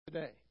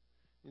today.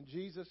 In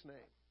Jesus' name.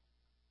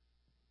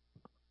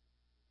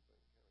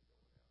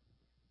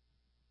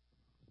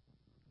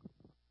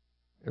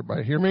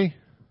 Everybody hear me?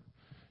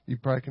 You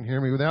probably can hear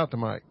me without the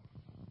mic.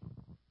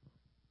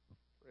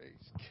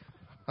 Praise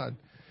God.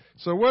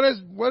 So what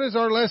has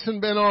our lesson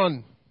been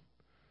on?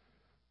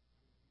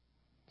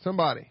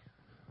 Somebody.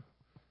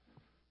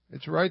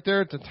 It's right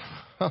there at the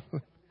top.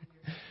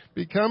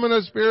 Becoming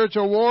a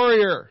spiritual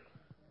warrior.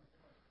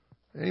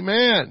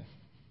 Amen.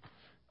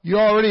 You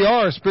already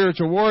are a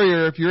spiritual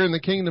warrior if you're in the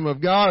kingdom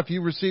of God, if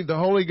you've received the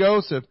Holy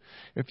Ghost,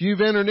 if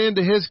you've entered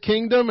into His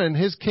kingdom and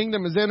His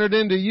kingdom has entered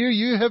into you,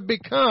 you have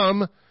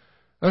become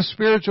a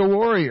spiritual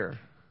warrior.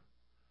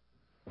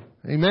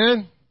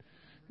 Amen?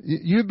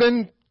 You've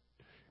been,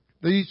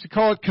 they used to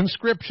call it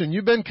conscription.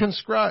 You've been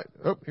conscribed.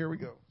 Oh, here we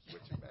go.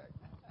 Switching back.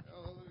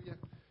 Hallelujah.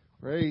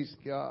 Praise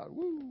God.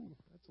 Woo.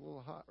 That's a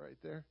little hot right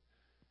there.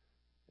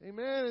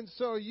 Amen. And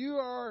so you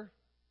are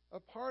a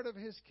part of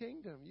His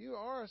kingdom. You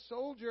are a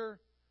soldier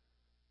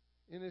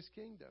in His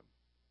kingdom.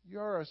 You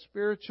are a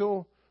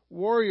spiritual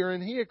warrior,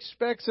 and He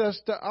expects us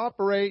to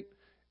operate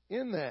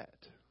in that.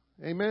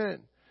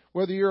 Amen.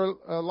 Whether you're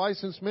a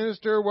licensed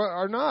minister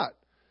or not.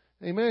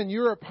 Amen.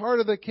 You're a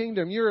part of the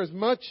kingdom. You're as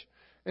much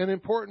an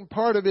important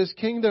part of His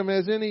kingdom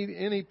as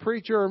any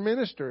preacher or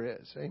minister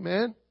is.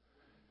 Amen.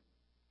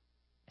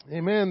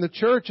 Amen. The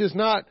church is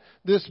not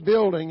this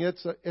building.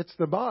 It's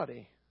the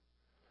body.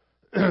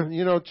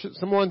 You know,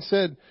 someone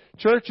said,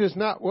 church is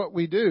not what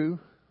we do.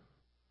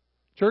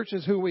 Church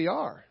is who we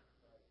are.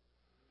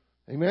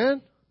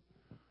 Amen?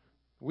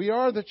 We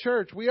are the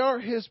church. We are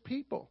His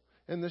people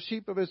and the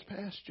sheep of His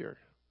pasture.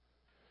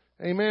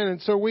 Amen.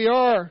 And so we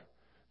are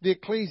the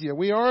ecclesia.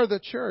 We are the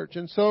church.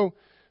 And so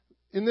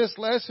in this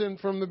lesson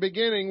from the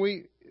beginning,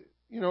 we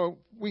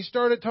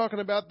started talking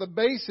about the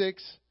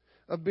basics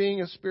of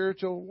being a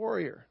spiritual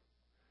warrior.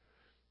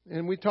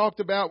 And we talked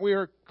about we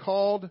are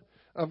called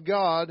of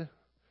God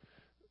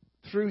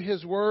through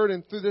His Word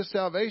and through this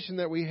salvation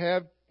that we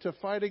have to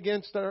fight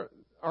against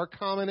our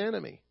common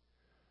enemy,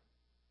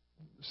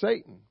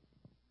 Satan.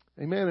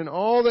 Amen. And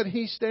all that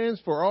he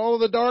stands for, all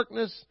of the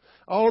darkness,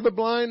 all of the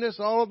blindness,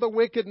 all of the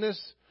wickedness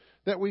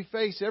that we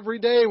face every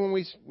day when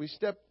we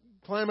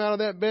climb out of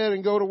that bed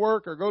and go to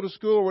work or go to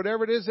school or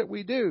whatever it is that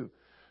we do.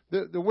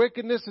 The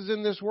wickedness is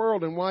in this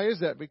world. And why is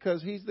that?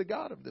 Because He's the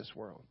God of this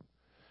world.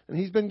 And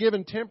He's been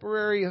given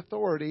temporary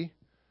authority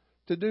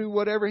to do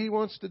whatever He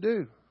wants to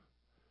do.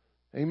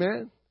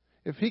 Amen?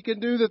 If He can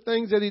do the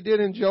things that He did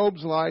in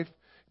Job's life,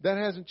 that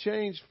hasn't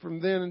changed from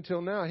then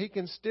until now. He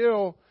can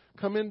still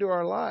come into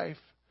our life,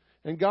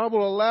 and God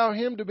will allow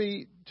Him to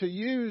be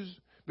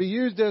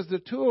used as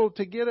the tool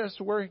to get us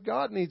to where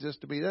God needs us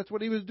to be. That's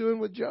what He was doing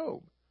with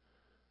Job.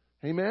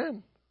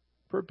 Amen?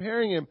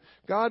 Preparing him.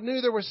 God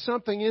knew there was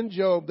something in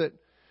Job that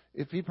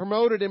if He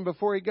promoted him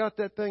before he got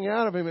that thing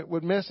out of him, it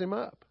would mess him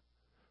up.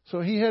 So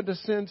He had to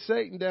send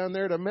Satan down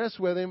there to mess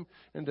with him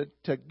and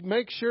to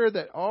make sure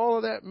that all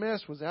of that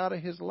mess was out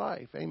of his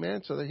life.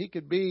 Amen? So that he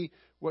could be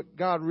what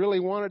God really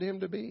wanted him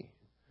to be.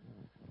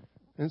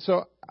 And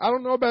so I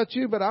don't know about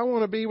you, but I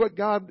want to be what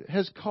God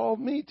has called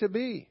me to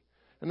be.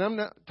 And I'm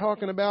not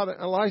talking about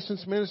a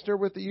licensed minister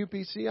with the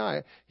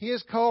UPCI. He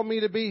has called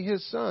me to be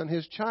His son,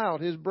 His child,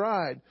 His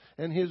bride,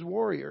 and His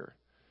warrior.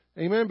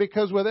 Amen?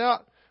 Because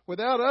without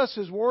us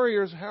as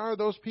warriors, how are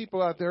those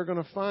people out there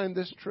going to find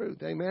this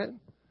truth? Amen?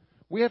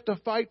 We have to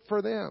fight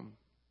for them.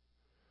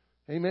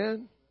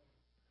 Amen?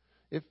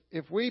 If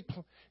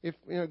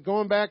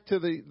going back to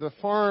the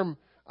farm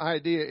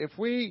idea, if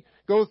we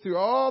go through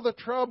all the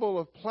trouble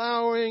of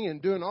plowing and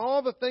doing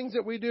all the things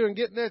that we do and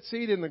getting that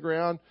seed in the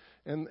ground,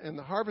 and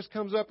the harvest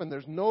comes up and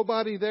there's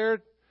nobody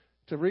there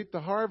to reap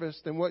the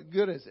harvest, then what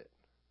good is it?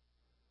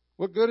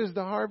 What good is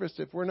the harvest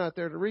if we're not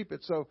there to reap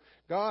it? So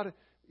God,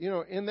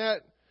 in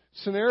that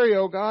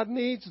scenario, God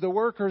needs the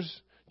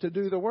workers to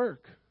do the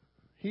work.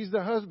 He's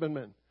the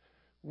husbandman.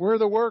 We're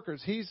the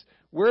workers.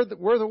 We're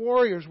the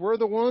warriors. We're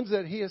the ones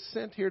that He has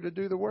sent here to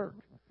do the work.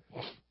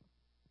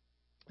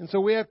 And so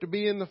we have to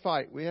be in the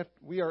fight.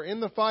 We are in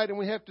the fight, and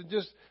we have to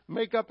just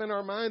make up in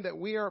our mind that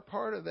we are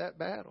part of that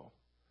battle.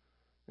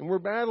 And we're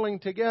battling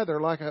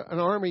together like an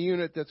army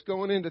unit that's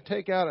going in to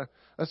take out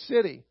a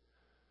city.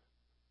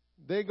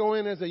 They go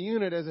in as a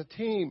unit, as a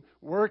team,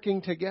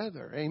 working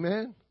together.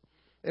 Amen?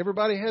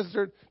 Everybody has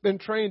been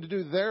trained to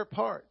do their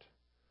part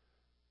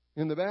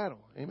in the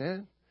battle.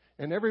 Amen?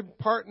 And every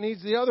part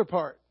needs the other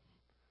part.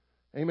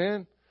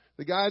 Amen?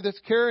 The guy that's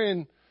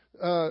carrying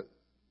the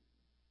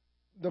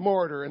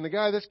mortar and the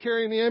guy that's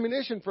carrying the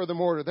ammunition for the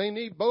mortar,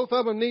 both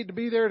of them need to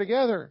be there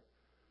together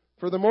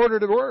for the mortar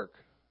to work.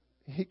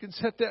 He can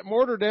set that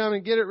mortar down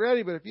and get it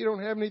ready, but if you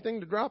don't have anything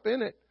to drop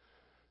in it,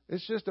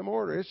 it's just a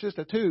mortar. It's just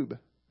a tube.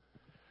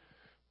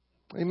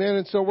 Amen?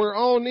 And so we're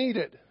all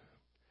needed.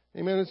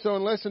 Amen? And so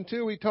in Lesson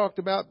 2, we talked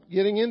about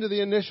getting into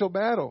the initial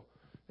battle.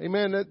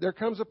 Amen. There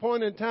comes a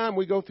point in time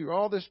we go through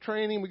all this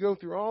training, we go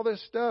through all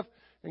this stuff,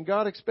 and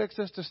God expects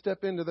us to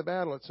step into the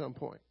battle at some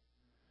point.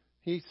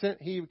 He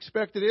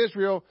expected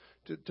Israel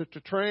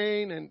to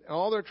train and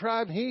all their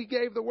tribes. He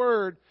gave the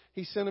word.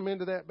 He sent them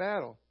into that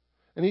battle.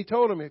 And he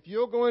told him, if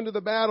you'll go into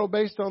the battle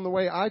based on the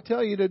way I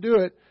tell you to do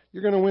it,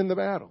 you're going to win the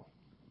battle.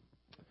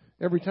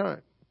 Every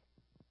time.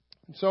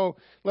 And so,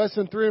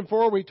 lesson 3 and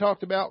 4, we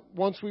talked about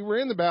once we were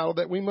in the battle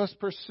that we must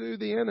pursue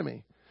the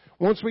enemy.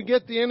 Once we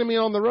get the enemy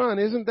on the run,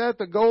 isn't that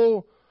the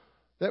goal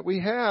that we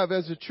have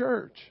as a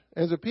church,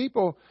 as a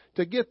people,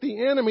 to get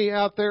the enemy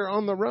out there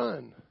on the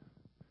run?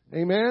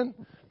 Amen?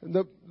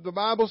 The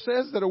Bible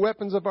says that the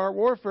weapons of our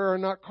warfare are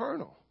not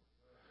carnal.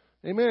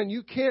 Amen.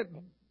 You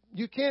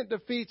can't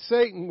defeat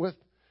Satan with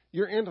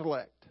your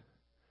intellect.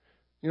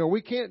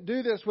 We can't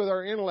do this with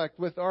our intellect,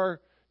 with our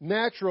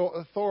natural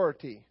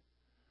authority.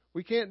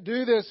 We can't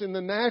do this in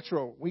the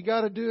natural. We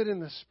got to do it in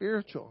the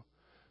spiritual.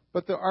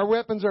 But our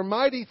weapons are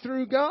mighty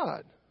through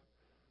God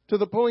to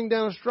the pulling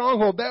down of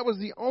stronghold. That was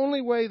the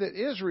only way that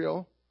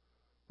Israel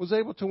was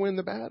able to win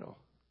the battle.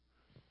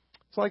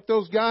 It's like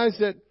those guys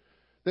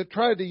that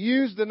tried to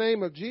use the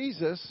name of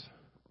Jesus,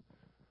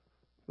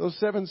 those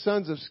 7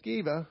 sons of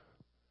Sceva.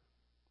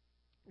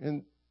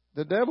 And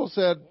the devil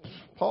said,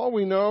 Paul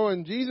we know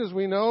and Jesus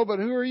we know, but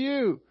who are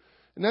you?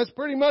 And that's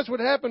pretty much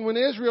what happened when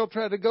Israel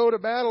tried to go to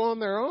battle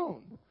on their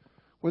own.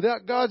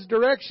 Without God's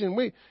direction.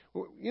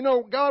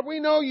 God, we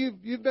know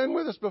you've been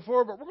with us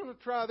before, but we're going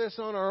to try this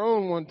on our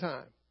own one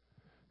time.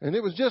 And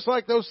it was just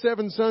like those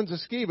 7 sons of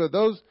Sceva.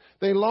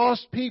 They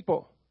lost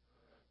people.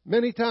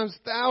 Many times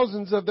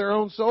thousands of their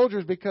own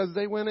soldiers because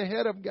they went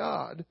ahead of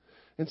God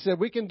and said,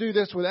 we can do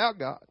this without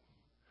God.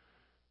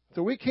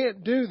 So we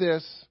can't do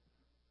this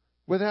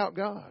without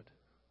God.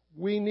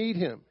 We need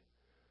Him,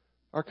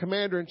 our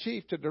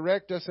commander-in-chief, to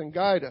direct us and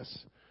guide us.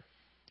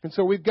 And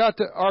so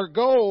our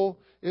goal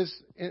is,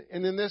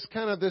 and in this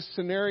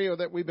scenario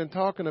that we've been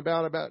talking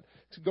about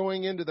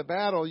going into the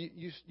battle,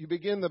 you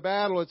begin the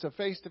battle, it's a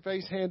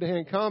face-to-face,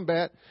 hand-to-hand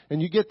combat,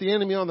 and you get the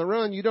enemy on the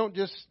run. You don't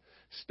just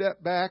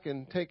step back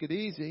and take it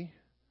easy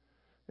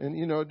and,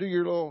 do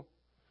your little,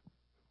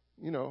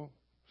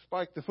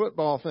 spike the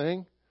football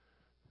thing.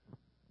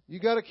 You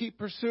got to keep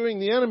pursuing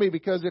the enemy,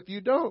 because if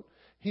you don't,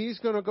 he's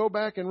going to go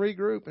back and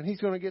regroup, and he's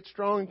going to get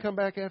strong and come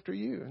back after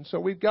you. And so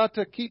we've got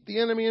to keep the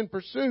enemy in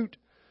pursuit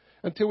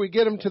until we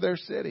get them to their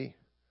city.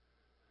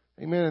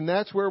 Amen. And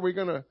that's where we're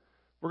going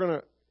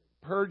to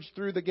purge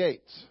through the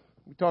gates.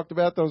 We talked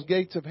about those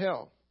gates of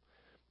hell.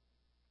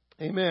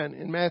 Amen.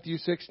 In Matthew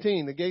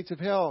 16, the gates of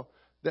hell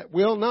that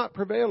will not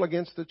prevail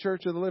against the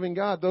church of the living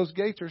God. Those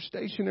gates are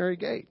stationary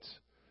gates.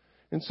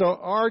 And so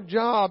our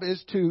job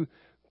is to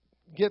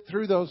get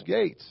through those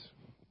gates.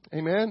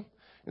 Amen.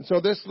 And so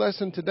this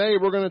lesson today,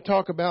 we're going to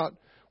talk about,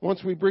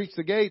 once we breach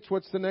the gates,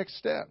 what's the next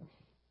step?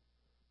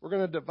 We're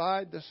going to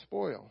divide the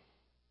spoil.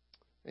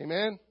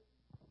 Amen?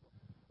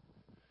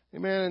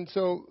 Amen. And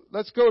so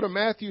let's go to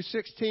Matthew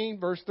 16,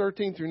 verse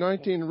 13 through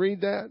 19, and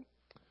read that.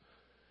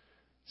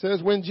 It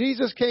says, when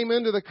Jesus came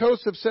into the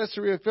coast of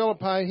Caesarea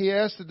Philippi, he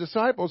asked the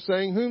disciples,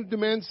 saying, whom do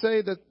men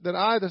say that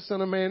I, the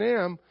Son of Man,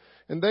 am?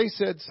 And they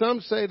said, some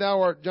say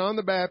thou art John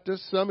the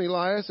Baptist, some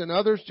Elias, and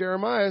others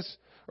Jeremiah,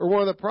 or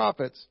one of the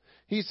prophets.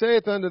 He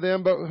saith unto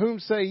them, but whom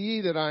say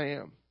ye that I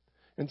am?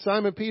 And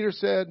Simon Peter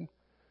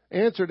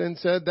answered and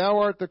said, thou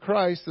art the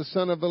Christ, the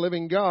Son of the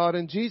living God.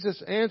 And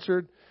Jesus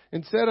answered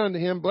and said unto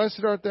him,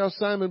 blessed art thou,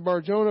 Simon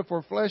Bar-Jonah,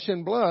 for flesh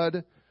and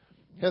blood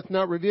hath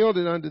not revealed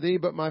it unto thee,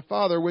 but my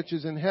Father which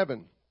is in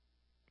heaven.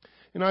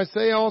 And I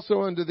say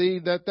also unto thee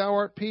that thou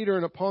art Peter,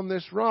 and upon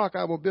this rock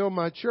I will build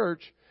my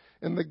church,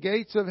 and the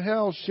gates of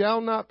hell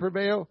shall not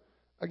prevail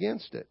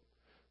against it.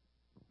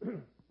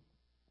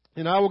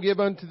 And I will give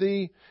unto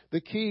thee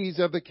the keys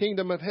of the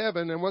kingdom of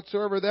heaven, and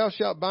whatsoever thou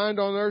shalt bind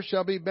on earth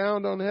shall be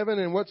bound on heaven,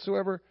 and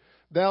whatsoever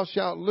thou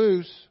shalt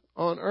loose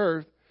on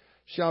earth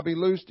shall be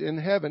loosed in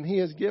heaven. He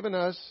has given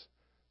us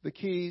the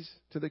keys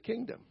to the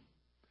kingdom.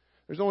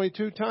 There's only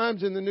 2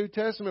 times in the New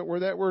Testament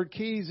where that word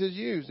keys is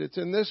used. It's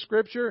in this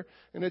scripture,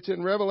 and it's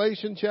in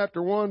Revelation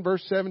chapter 1,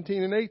 verse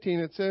 17 and 18.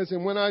 It says,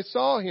 and when I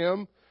saw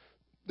him,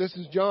 this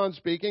is John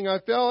speaking, I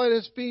fell at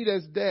his feet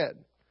as dead.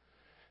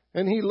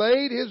 And he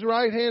laid his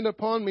right hand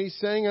upon me,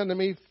 saying unto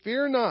me,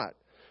 fear not,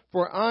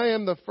 for I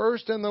am the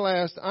first and the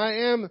last. I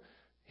am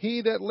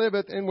he that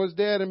liveth and was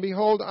dead, and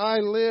behold, I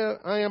live,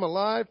 I am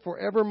alive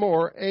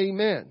forevermore.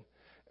 Amen.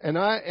 And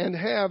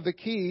have the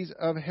keys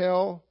of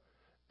hell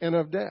and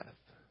of death.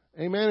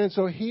 Amen. And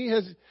so he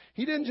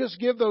didn't just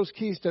give those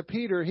keys to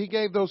Peter, he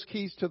gave those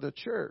keys to the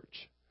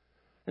church.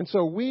 And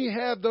so we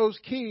have those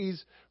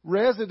keys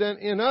resident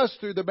in us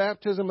through the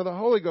baptism of the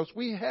Holy Ghost.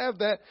 We have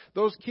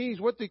those keys.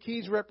 What do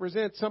keys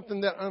represent?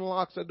 Something that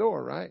unlocks a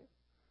door, right?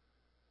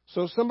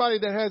 So somebody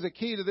that has a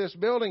key to this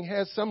building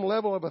has some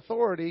level of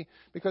authority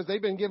because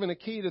they've been given a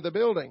key to the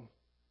building,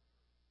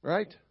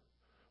 right?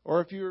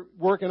 Or if you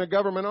work in a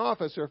government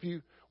office, or if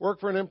you work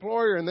for an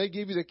employer and they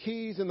give you the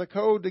keys and the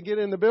code to get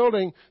in the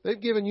building, they've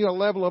given you a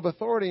level of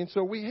authority. And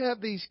so we have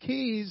these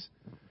keys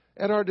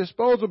at our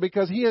disposal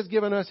because He has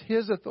given us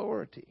His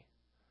authority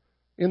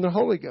in the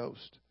Holy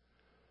Ghost.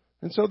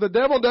 And so the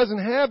devil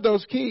doesn't have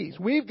those keys.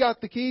 We've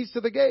got the keys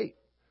to the gate.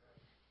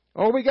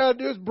 All we got to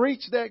do is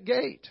breach that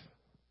gate.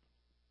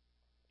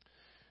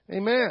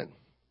 Amen.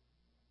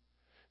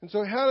 And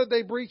so how did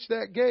they breach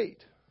that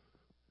gate?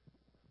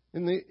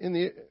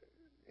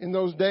 In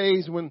those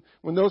days when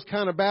those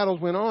kind of battles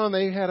went on,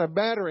 they had a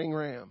battering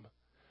ram.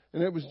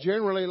 And it was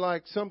generally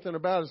like something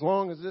about as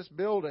long as this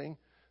building,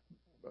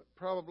 but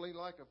probably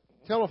like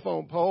a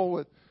telephone pole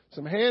with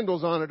some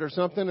handles on it or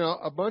something.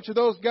 A bunch of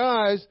those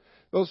guys,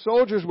 those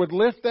soldiers would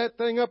lift that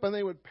thing up and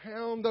they would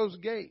pound those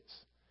gates.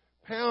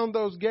 Pound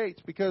those gates,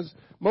 because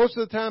most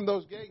of the time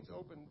those gates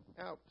opened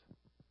out.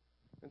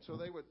 And so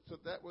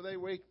that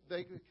way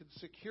they could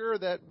secure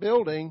that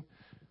building,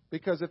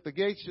 because if the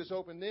gates just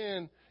opened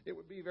in, it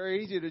would be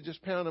very easy to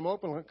just pound them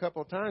open a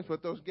couple of times.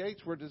 But those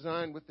gates were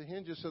designed with the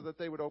hinges so that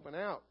they would open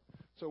out.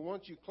 So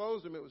once you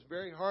closed them, it was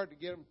very hard to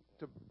get them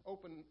to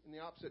open in the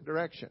opposite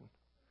direction.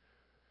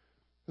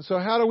 And so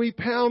how do we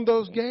pound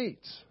those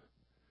gates?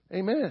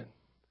 Amen.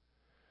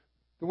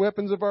 The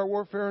weapons of our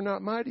warfare are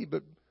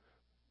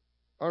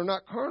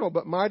not carnal,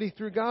 but mighty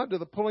through God to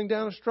the pulling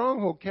down of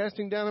stronghold,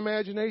 casting down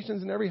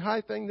imaginations and every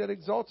high thing that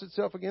exalts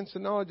itself against the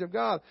knowledge of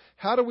God.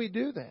 How do we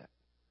do that?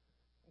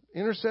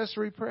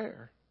 Intercessory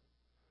prayer.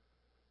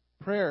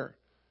 Prayer.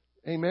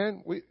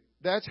 Amen.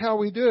 That's how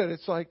we do it.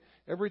 It's like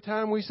every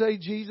time we say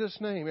Jesus'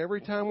 name,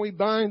 every time we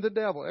bind the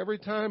devil, every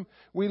time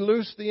we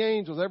loose the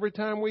angels, every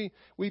time we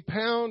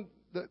pound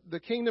the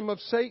kingdom of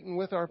Satan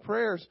with our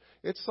prayers,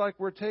 it's like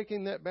we're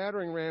taking that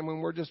battering ram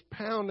and we're just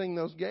pounding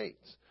those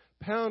gates.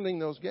 Pounding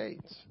those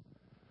gates.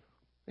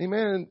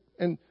 Amen.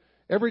 And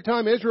every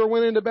time Israel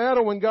went into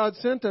battle, when God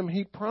sent them,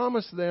 He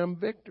promised them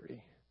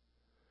victory.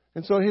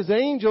 And so His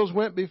angels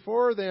went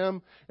before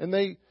them and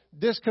they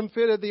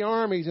discomfited the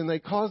armies and they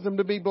caused them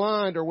to be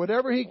blind, or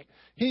whatever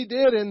He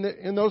did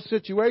in those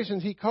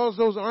situations. He caused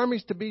those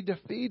armies to be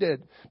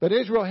defeated. But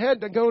Israel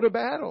had to go to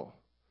battle.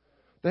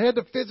 They had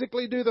to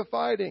physically do the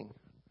fighting.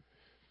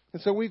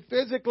 And so we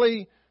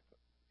physically,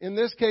 in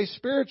this case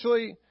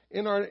spiritually,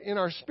 in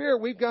our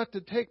spirit, we've got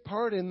to take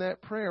part in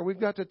that prayer. We've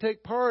got to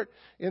take part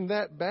in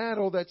that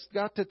battle that's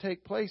got to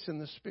take place in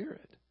the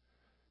Spirit.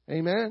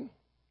 Amen?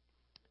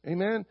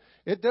 Amen?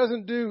 It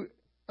doesn't do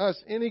us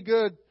any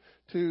good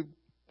to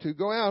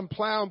go out and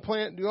plow and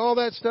plant and do all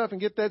that stuff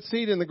and get that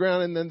seed in the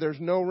ground and then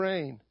there's no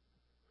rain.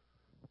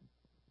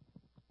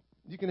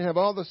 You can have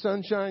all the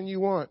sunshine you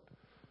want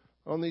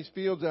on these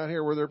fields out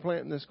here where they're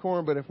planting this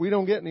corn, but if we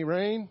don't get any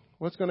rain,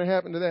 what's going to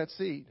happen to that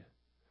seed?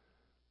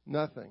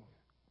 Nothing.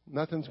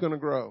 Nothing's going to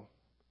grow.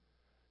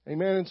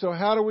 Amen. And so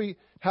how do we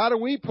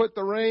put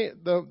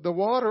the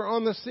water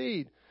on the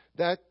seed?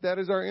 That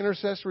is our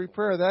intercessory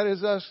prayer. That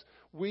is us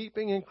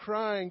weeping and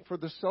crying for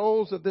the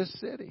souls of this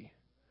city.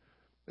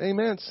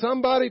 Amen.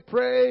 Somebody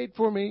prayed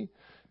for me,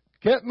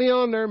 kept me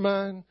on their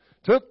mind,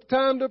 took the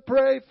time to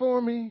pray for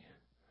me.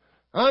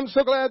 I'm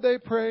so glad they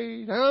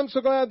prayed. I'm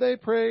so glad they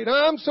prayed.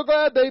 I'm so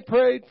glad they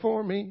prayed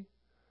for me.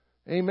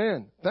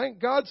 Amen. Thank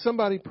God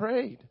somebody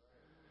prayed.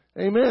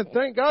 Amen.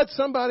 Thank God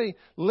somebody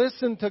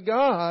listened to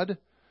God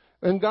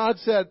and God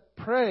said,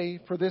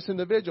 pray for this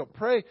individual.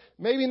 Pray.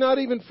 Maybe not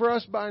even for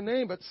us by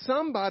name, but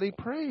somebody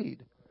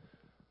prayed.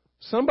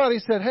 Somebody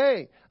said,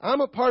 hey, I'm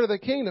a part of the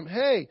kingdom.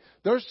 Hey,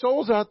 there's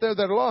souls out there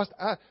that are lost.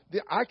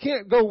 I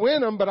can't go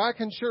win them, but I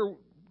can sure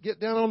get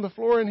down on the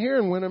floor in here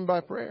and win them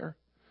by prayer.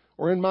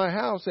 Or in my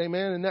house,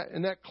 amen,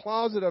 in that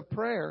closet of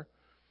prayer.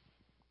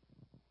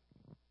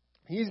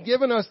 He's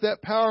given us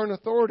that power and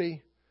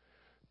authority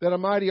that a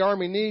mighty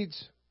army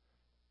needs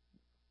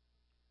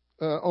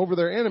over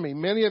their enemy.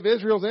 Many of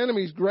Israel's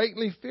enemies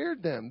greatly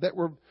feared them, that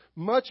were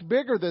much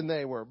bigger than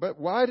they were. But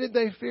why did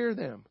they fear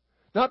them?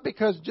 Not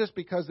just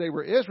because they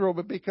were Israel,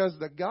 but because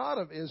the God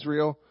of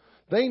Israel,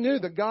 they knew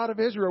the God of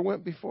Israel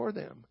went before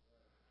them.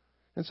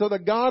 And so the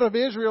God of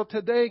Israel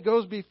today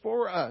goes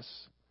before us.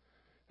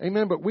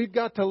 Amen. But we've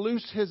got to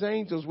loose His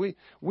angels.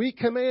 We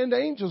command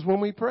angels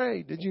when we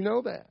pray. Did you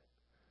know that?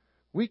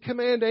 We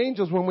command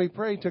angels when we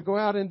pray to go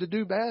out and to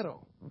do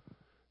battle.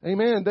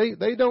 Amen.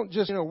 They don't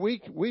just,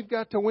 we've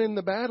got to win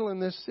the battle in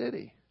this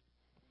city.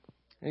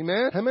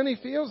 Amen. How many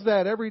feels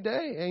that every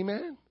day?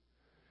 Amen.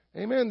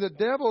 Amen. The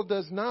devil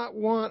does not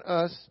want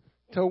us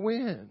to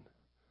win.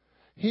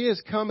 He has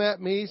come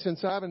at me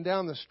since I've been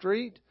down the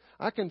street.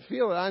 I can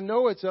feel it. I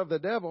know it's of the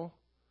devil.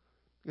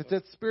 It's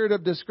that spirit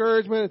of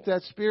discouragement. It's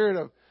that spirit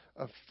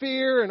of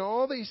fear and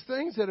all these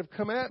things that have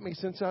come at me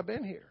since I've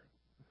been here.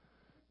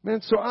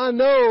 Man, so I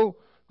know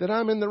that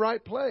I'm in the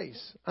right place.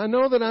 I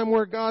know that I'm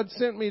where God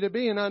sent me to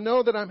be, and I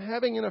know that I'm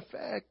having an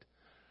effect.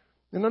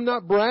 And I'm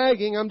not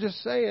bragging. I'm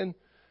just saying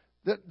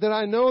that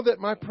I know that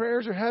my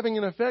prayers are having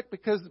an effect,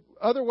 because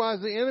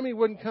otherwise the enemy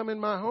wouldn't come in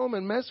my home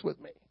and mess with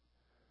me.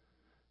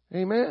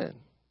 Amen.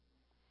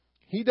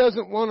 He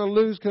doesn't want to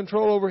lose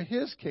control over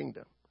His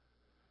kingdom.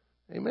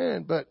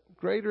 Amen. But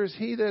greater is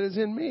He that is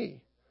in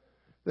me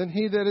than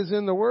he that is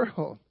in the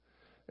world.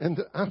 And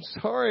I'm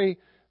sorry,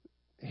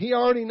 he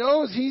already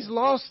knows he's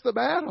lost the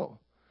battle.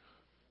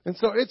 And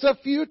so it's a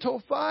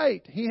futile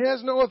fight. He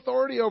has no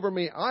authority over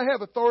me. I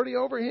have authority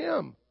over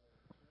him.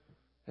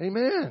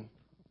 Amen.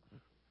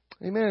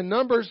 Amen.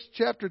 Numbers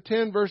chapter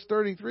 10 verse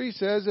 33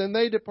 says, "And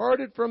they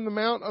departed from the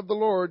mount of the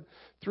Lord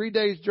 3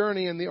 days'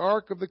 journey, and the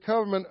ark of the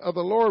covenant of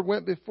the Lord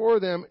went before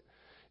them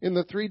in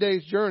the 3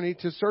 days' journey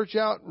to search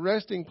out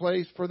resting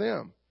place for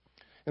them.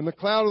 And the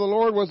cloud of the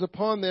Lord was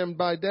upon them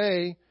by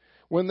day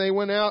when they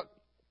went out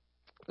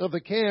of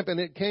the camp. And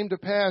it came to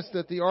pass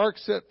that the ark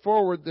set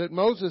forward, that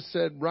Moses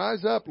said,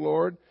 Rise up,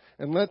 Lord,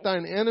 and let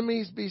thine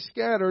enemies be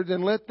scattered,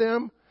 and let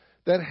them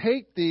that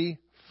hate thee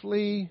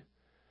flee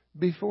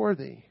before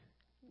thee.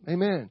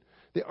 Amen.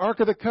 The Ark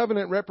of the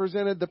Covenant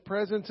represented the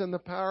presence and the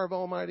power of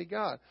Almighty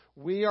God.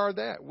 We are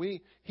that.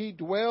 He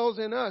dwells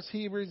in us.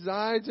 He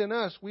resides in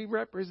us. We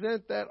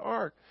represent that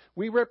Ark.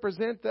 We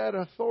represent that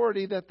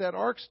authority that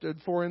Ark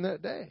stood for in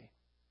that day.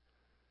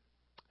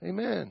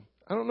 Amen.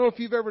 I don't know if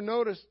you've ever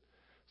noticed,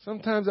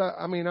 sometimes,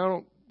 I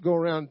don't go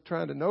around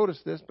trying to notice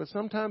this, but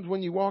sometimes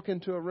when you walk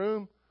into a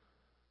room,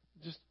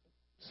 just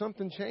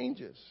something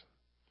changes.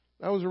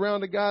 I was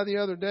around a guy the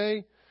other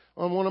day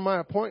on one of my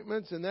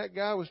appointments, and that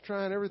guy was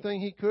trying everything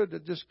he could to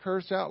just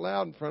curse out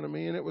loud in front of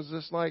me, and it was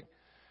just like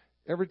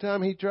every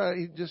time he tried,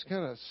 he just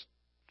kind of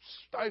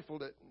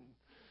stifled it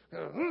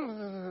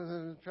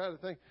and tried to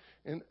think.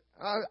 And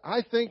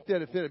I think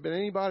that if it had been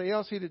anybody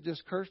else, he'd have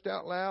just cursed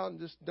out loud and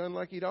just done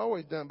like he'd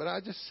always done. But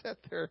I just sat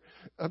there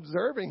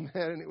observing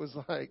that, and it was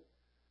like,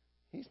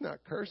 he's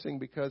not cursing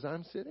because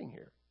I'm sitting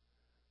here.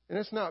 And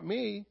it's not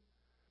me,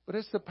 but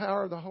it's the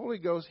power of the Holy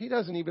Ghost. He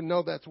doesn't even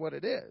know that's what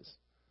it is.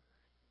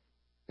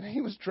 And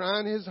he was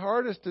trying his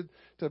hardest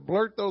to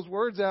blurt those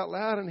words out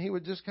loud, and he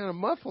would just kind of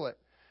muffle it.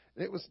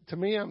 It was, to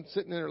me, I'm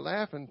sitting there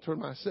laughing toward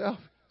myself.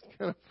 It's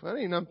kind of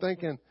funny, and I'm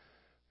thinking,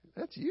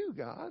 that's you,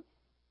 God.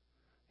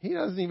 He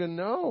doesn't even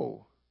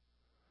know.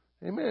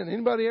 Amen.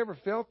 Anybody ever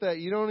felt that?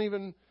 You don't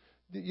even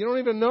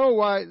know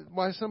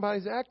why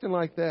somebody's acting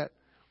like that.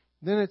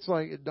 Then it's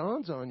like it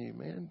dawns on you,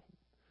 man.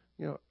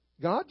 You know,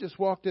 God just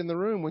walked in the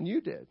room when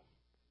you did.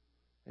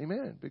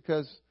 Amen.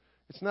 Because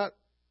it's not,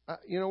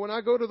 when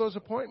I go to those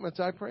appointments,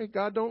 I pray,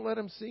 God, don't let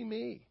them see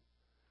me.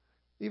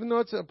 Even though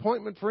it's an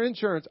appointment for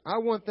insurance, I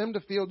want them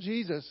to feel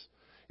Jesus.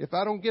 If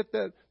I don't get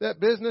that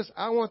business,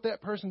 I want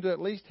that person to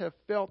at least have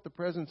felt the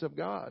presence of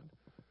God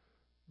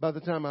by the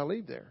time I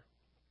leave there.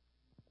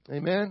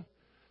 Amen?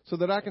 So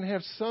that I can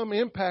have some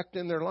impact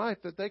in their life,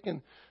 that they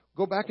can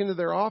go back into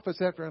their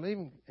office after I leave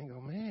and go,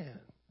 man,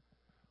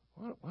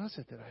 what was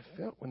it that I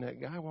felt when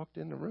that guy walked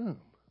in the room?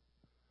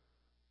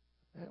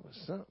 That was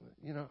something.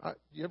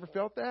 You ever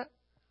felt that?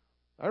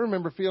 I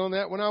remember feeling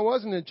that when I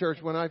wasn't in church,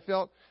 when I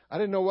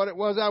didn't know what it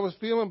was I was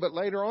feeling, but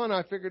later on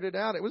I figured it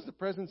out. It was the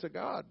presence of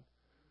God.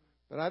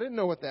 But I didn't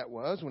know what that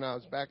was when I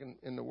was back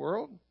in the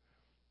world.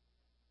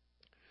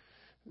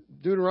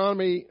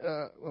 Deuteronomy,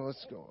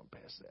 let's go on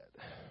past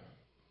that.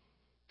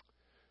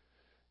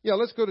 Yeah,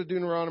 let's go to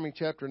Deuteronomy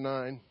chapter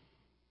 9,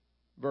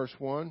 verse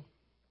 1.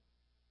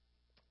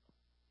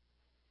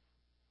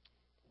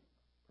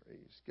 Praise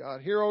God.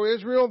 Hear, O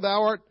Israel,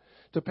 thou art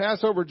to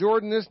pass over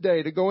Jordan this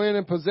day, to go in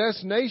and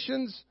possess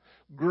nations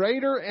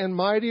greater and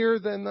mightier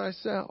than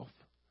thyself.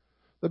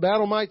 The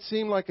battle might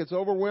seem like it's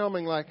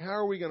overwhelming, like, how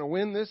are we going to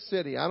win this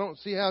city? I don't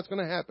see how it's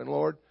going to happen,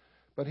 Lord.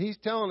 But He's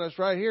telling us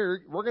right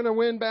here, we're going to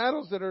win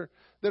battles that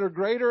are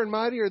greater and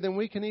mightier than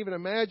we can even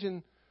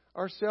imagine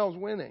ourselves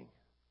winning.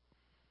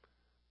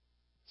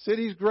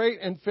 Cities great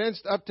and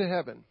fenced up to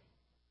heaven,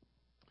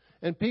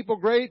 and people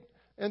great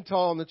and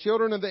tall, and the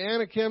children of the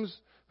Anakims,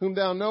 whom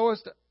thou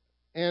knowest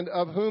and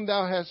of whom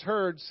thou hast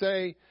heard,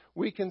 say,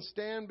 we can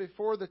stand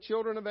before the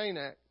children of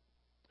Anak.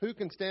 Who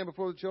can stand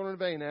before the children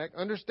of Anak?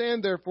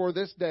 Understand therefore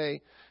this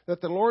day that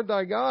the Lord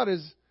thy God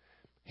is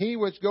He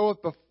which goeth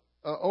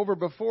over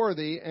before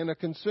thee, and a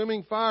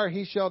consuming fire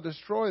He shall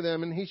destroy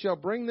them, and He shall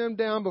bring them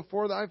down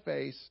before thy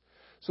face,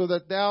 so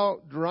that thou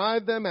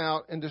drive them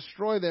out and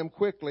destroy them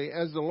quickly,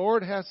 as the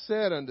Lord hath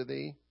said unto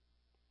thee.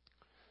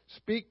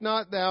 Speak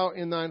not thou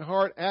in thine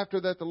heart after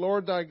that the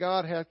Lord thy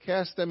God hath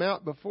cast them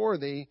out before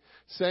thee,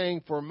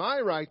 saying, for my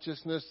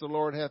righteousness the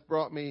Lord hath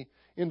brought me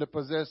in to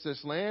possess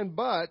this land,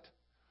 but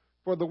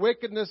for the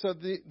wickedness of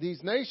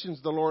these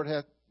nations the Lord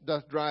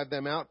doth drive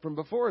them out from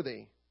before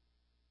thee.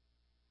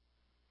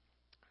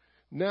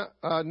 Now,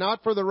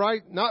 not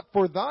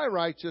for thy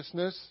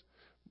righteousness,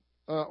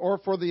 or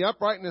for the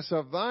uprightness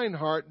of thine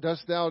heart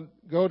dost thou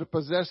go to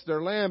possess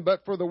their land,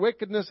 but for the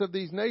wickedness of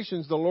these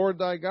nations the Lord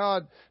thy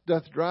God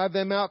doth drive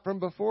them out from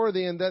before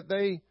thee, and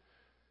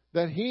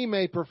that He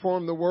may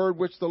perform the word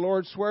which the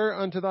Lord sware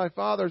unto thy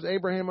fathers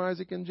Abraham,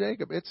 Isaac, and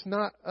Jacob. It's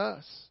not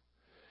us.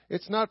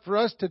 It's not for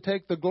us to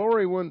take the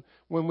glory when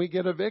we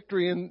get a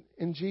victory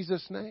in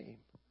Jesus' name.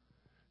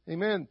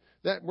 Amen.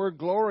 That word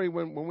glory,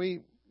 when we,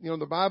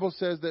 the Bible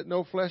says that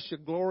no flesh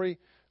should glory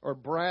or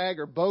brag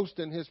or boast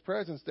in His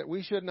presence, that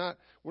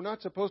we're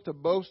not supposed to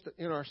boast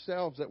in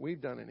ourselves that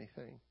we've done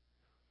anything.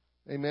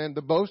 Amen.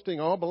 The boasting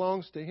all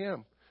belongs to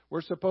Him.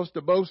 We're supposed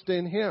to boast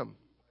in Him.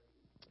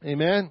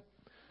 Amen.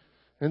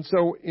 And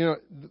so,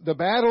 the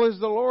battle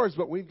is the Lord's,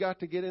 but we've got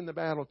to get in the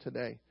battle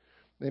today.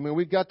 Amen.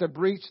 We've got to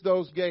breach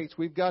those gates.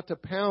 We've got to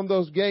pound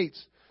those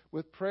gates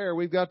with prayer.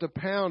 We've got to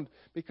pound,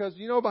 because,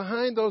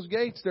 behind those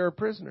gates there are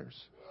prisoners.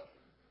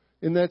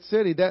 In that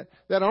city, that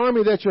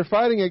army that you're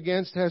fighting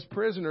against has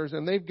prisoners,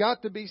 and they've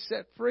got to be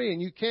set free, and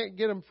you can't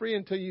get them free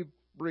until you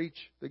breach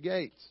the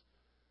gates.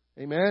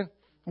 Amen?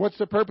 What's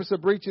the purpose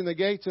of breaching the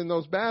gates in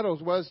those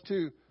battles? Was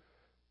to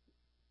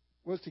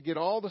was to get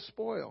all the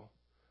spoil,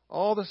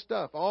 all the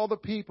stuff, all the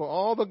people,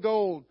 all the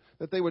gold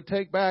that they would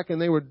take back, and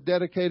they would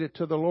dedicate it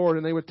to the Lord.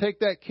 And they would take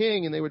that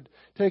king and they would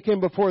take him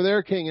before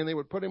their king, and they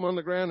would put him on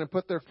the ground and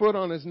put their foot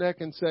on his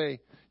neck and say,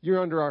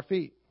 "You're under our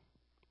feet.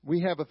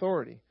 We have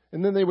authority."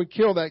 And then they would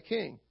kill that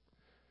king.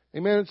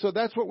 Amen. And so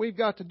that's what we've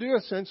got to do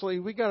essentially.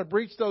 We've got to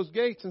breach those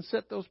gates and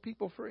set those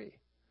people free.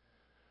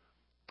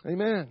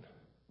 Amen.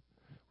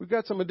 We've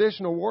got some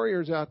additional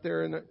warriors out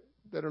there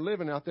that are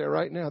living out there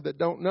right now that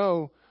don't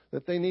know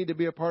that they need to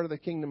be a part of the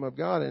kingdom of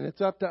God. And it's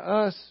up to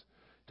us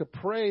to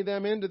pray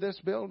them into this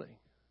building.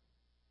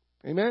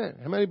 Amen.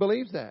 How many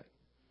believes that?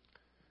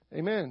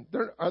 Amen.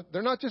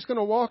 They're not just going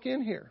to walk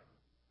in here.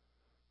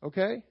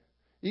 Okay?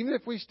 Even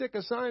if we stick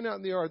a sign out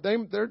in the yard,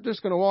 they're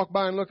just going to walk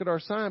by and look at our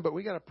sign, but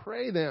we got to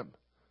pray them.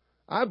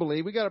 I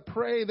believe we got to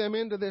pray them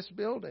into this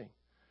building.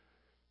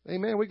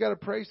 Amen. We got to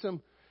pray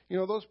some,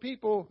 those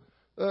people,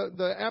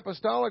 the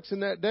apostolics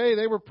in that day,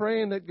 they were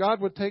praying that God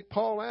would take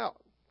Paul out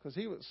because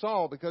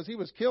he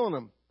was killing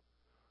them.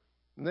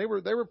 And they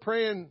were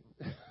praying,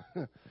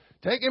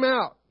 take him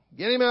out,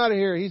 get him out of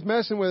here. He's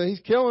messing with us. He's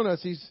killing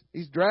us.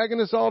 He's dragging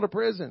us all to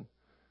prison.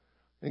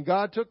 And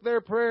God took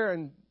their prayer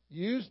and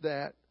used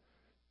that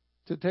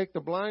to take the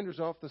blinders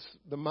off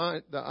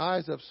the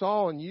eyes of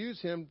Saul and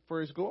use him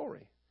for his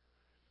glory.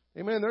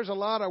 Amen. There's a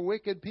lot of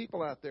wicked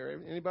people out there.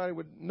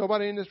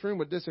 Nobody in this room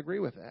would disagree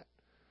with that.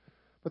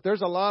 But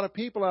there's a lot of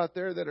people out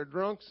there that are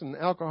drunks and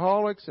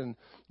alcoholics and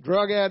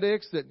drug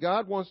addicts that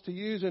God wants to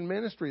use in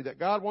ministry, that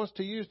God wants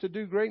to use to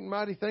do great and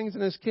mighty things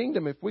in His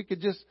kingdom. If we could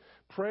just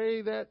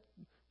pray that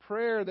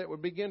prayer that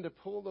would begin to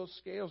pull those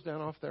scales down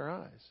off their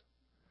eyes.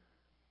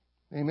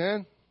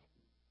 Amen.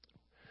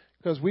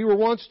 Because we were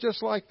once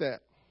just like that.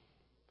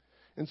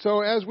 And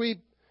so as we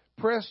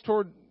press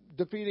toward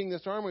defeating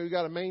this army, we've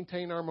got to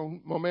maintain our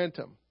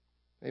momentum.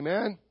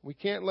 Amen? We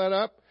can't let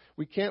up.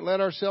 We can't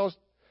let ourselves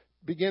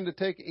begin to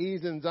take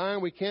ease in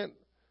Zion. We can't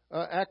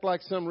act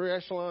like some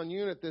echelon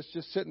unit that's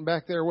just sitting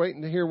back there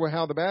waiting to hear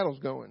how the battle's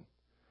going.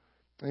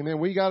 Amen?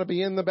 We got to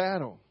be in the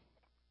battle.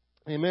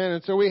 Amen?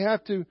 And so we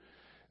have to,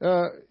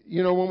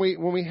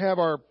 when we have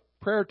our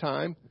prayer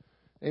time,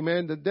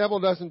 amen, the devil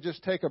doesn't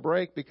just take a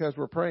break because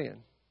we're praying.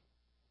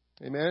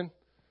 Amen?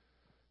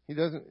 He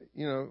doesn't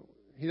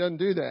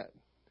do that.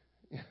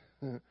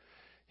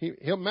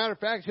 Matter of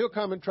fact, he'll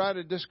come and try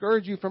to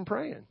discourage you from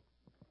praying.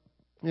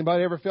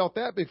 Anybody ever felt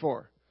that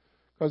before?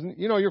 Because,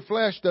 your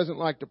flesh doesn't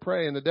like to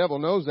pray, and the devil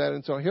knows that.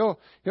 And so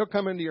he'll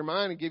come into your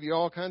mind and give you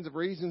all kinds of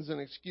reasons and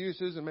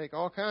excuses and make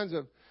all kinds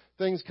of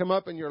things come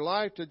up in your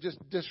life to just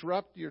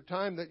disrupt your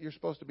time that you're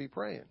supposed to be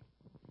praying.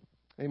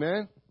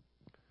 Amen?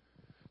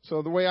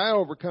 So the way I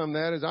overcome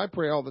that is I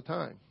pray all the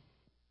time.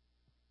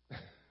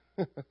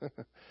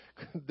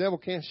 The devil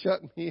can't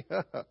shut me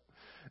up.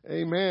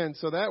 Amen.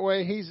 So that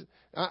way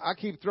I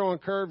keep throwing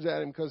curves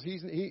at him because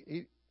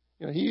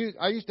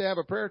I used to have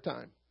a prayer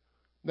time.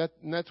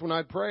 And that's when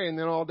I'd pray, and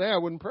then all day I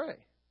wouldn't pray.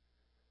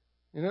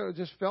 It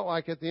just felt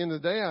like at the end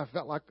of the day I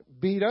felt like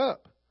beat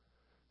up.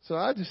 So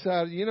I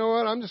decided, you know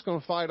what, I'm just going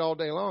to fight all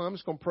day long. I'm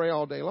just going to pray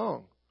all day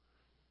long.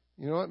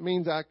 It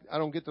means I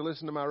don't get to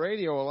listen to my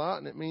radio a lot,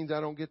 and it means I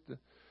don't get to,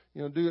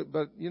 do it.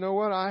 But you know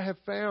what, I have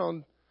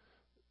found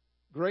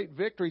great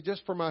victory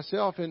just for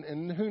myself,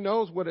 and who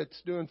knows what it's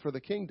doing for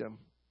the kingdom.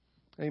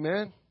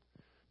 Amen?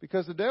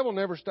 Because the devil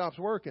never stops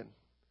working.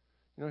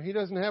 He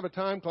doesn't have a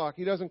time clock.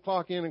 He doesn't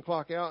clock in and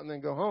clock out and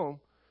then go home.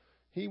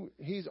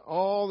 He's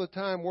all the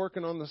time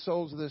working on the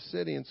souls of this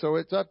city. And so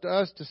it's up to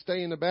us to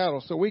stay in the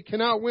battle. So we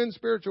cannot win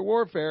spiritual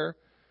warfare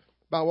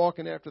by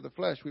walking after the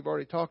flesh. We've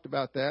already talked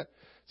about that.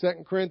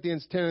 2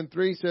 Corinthians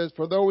 10:3 says,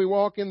 "For though we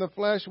walk in the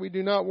flesh, we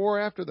do not war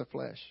after the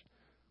flesh."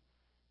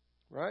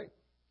 Right?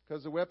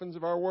 Because the weapons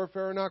of our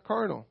warfare are not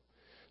carnal.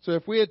 So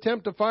if we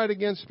attempt to fight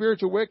against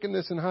spiritual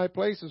wickedness in high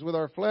places with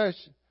our flesh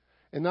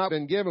and not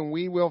been given,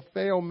 we will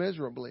fail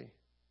miserably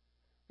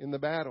in the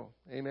battle.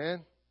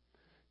 Amen?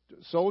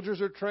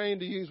 Soldiers are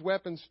trained to use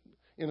weapons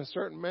in a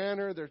certain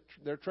manner.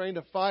 They're trained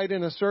to fight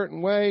in a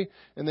certain way,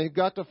 and they've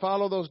got to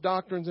follow those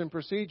doctrines and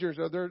procedures,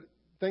 or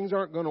things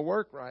aren't going to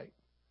work right.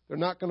 They're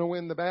not going to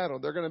win the battle.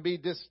 They're going to be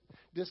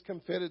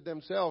discomfited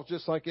themselves,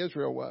 just like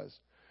Israel was.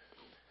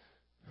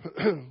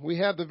 We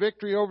have the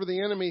victory over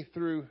the enemy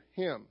through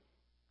Him,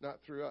 not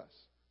through us.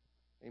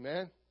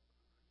 Amen?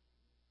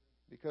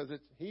 Because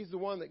He's the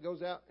one that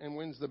goes out and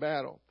wins the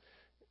battle.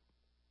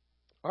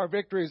 Our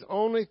victory is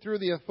only through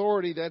the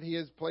authority that He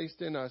has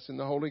placed in us in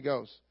the Holy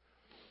Ghost.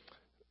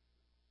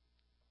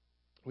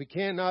 We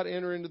cannot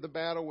enter into the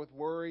battle with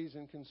worries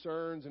and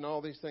concerns and all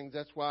these things.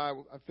 That's why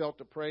I felt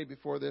to pray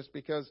before this,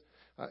 because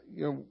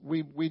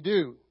we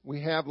do.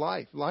 We have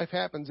life. Life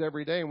happens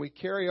every day, and we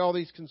carry all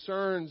these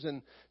concerns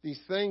and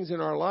these things in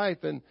our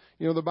life. And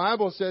the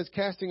Bible says,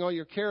 "Casting all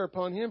your care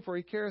upon Him, for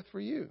He careth for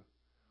you."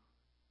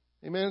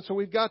 Amen. So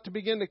we've got to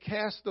begin to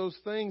cast those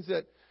things,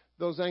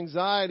 those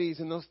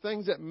anxieties and those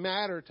things that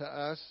matter to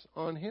us,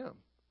 on Him.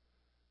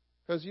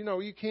 Because,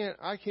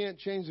 I can't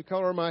change the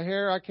color of my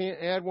hair. I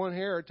can't add one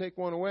hair or take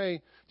one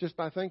away just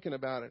by thinking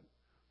about it.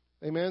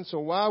 Amen. So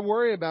why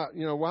worry about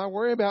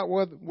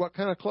what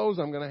kind of clothes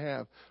I'm going to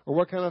have or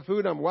what kind of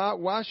food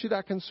why should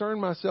I concern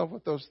myself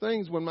with those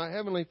things when my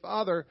Heavenly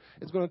Father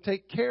is going to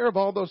take care of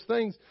all those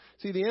things?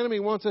 See, the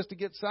enemy wants us to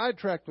get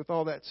sidetracked with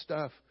all that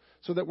stuff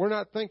so that we're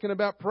not thinking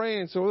about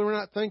praying, so we're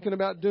not thinking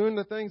about doing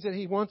the things that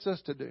He wants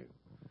us to do.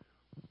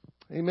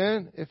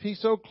 Amen. If He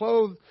so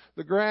clothed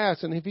the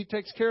grass and if He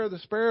takes care of the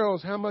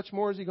sparrows, how much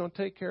more is He going to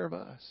take care of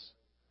us?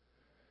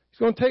 He's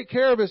going to take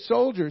care of His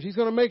soldiers. He's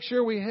going to make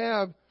sure we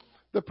have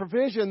the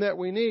provision that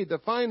we need, the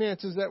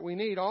finances that we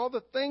need, all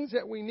the things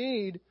that we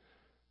need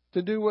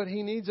to do what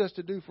He needs us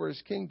to do for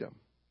His kingdom.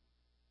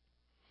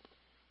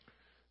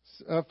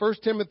 1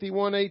 Timothy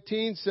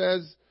 1:18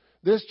 says,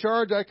 "This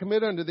charge I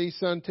commit unto thee,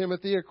 son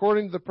Timothy,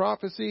 according to the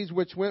prophecies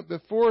which went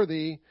before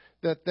thee,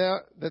 that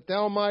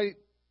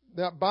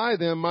by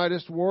them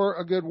mightest war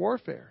a good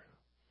warfare."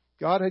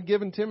 God had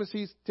given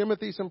Timothy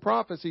some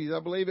prophecies. I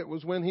believe it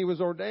was when he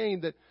was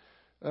ordained that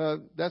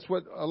that's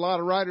what a lot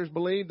of writers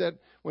believe, that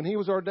when he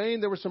was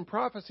ordained, there were some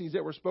prophecies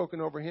that were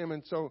spoken over him.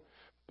 And so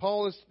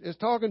Paul is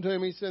talking to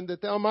him. He said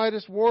that thou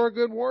mightest war a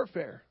good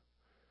warfare.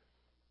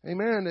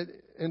 Amen.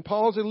 And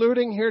Paul's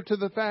alluding here to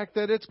the fact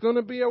that it's going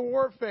to be a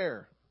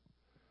warfare.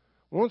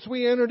 Once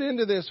we entered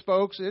into this,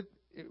 folks,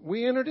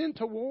 we entered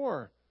into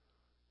war.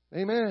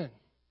 Amen.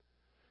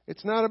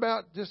 It's not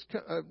about just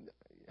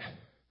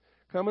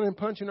coming and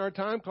punching our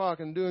time clock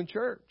and doing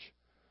church.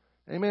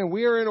 Amen.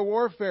 We are in a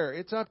warfare.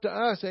 It's up to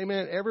us.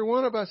 Amen. Every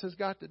one of us has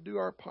got to do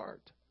our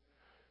part.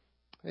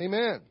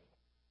 Amen.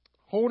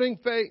 Holding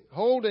faith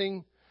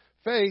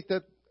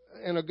that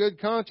and a good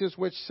conscience,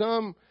 which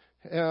some,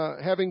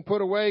 having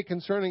put away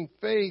concerning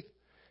faith,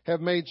 have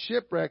made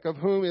shipwreck, of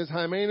whom is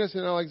Hymenaeus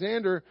and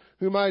Alexander,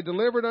 whom I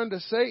delivered unto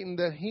Satan,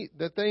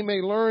 that they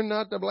may learn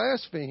not to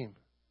blaspheme.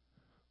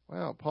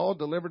 Wow, Paul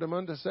delivered them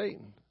unto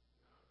Satan.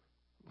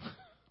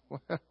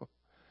 Wow.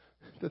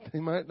 That they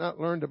might not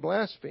learn to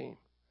blaspheme.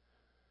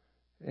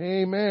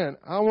 Amen.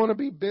 I want to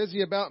be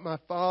busy about my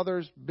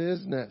Father's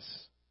business.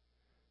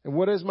 And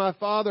what is my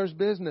Father's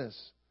business?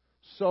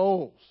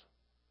 Souls.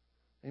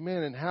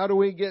 Amen. And how do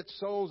we get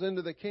souls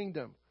into the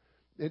kingdom?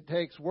 It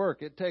takes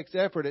work. It takes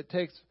effort. It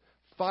takes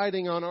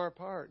fighting on our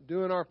part,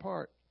 doing our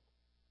part.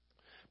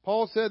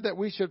 Paul said that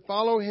we should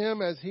follow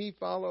Him as He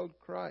followed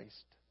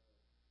Christ.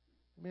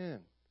 Amen.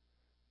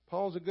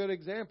 Paul's a good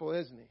example,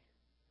 isn't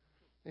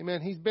he? Amen.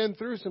 He's been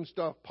through some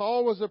stuff.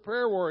 Paul was a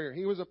prayer warrior.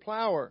 He was a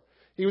plower.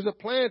 He was a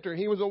planter.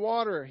 He was a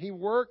waterer. He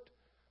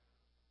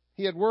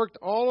had worked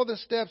all of the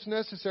steps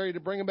necessary to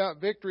bring about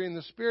victory in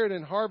the Spirit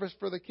and harvest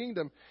for the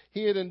kingdom.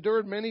 He had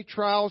endured many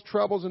trials,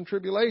 troubles, and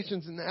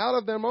tribulations, and out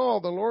of them all,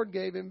 the Lord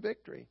gave him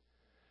victory.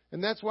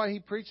 And that's why he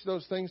preached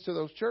those things to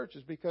those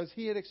churches, because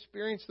he had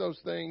experienced those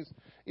things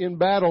in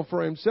battle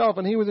for himself.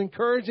 And he was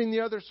encouraging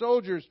the other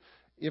soldiers,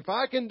 if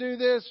I can do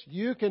this,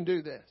 you can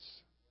do this.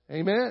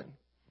 Amen.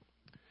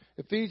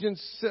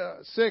 Ephesians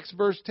 6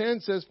 verse 10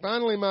 says,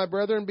 "Finally, my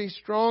brethren, be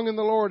strong in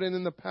the Lord and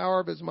in the power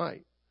of His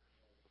might.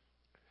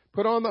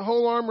 Put on the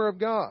whole armor of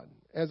God,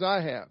 as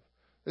I have."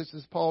 This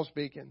is Paul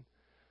speaking.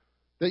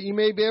 "That ye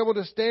may be able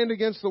to stand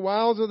against the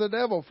wiles of the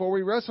devil, for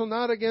we wrestle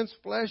not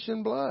against flesh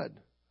and blood."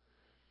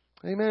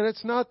 Amen.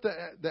 It's not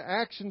the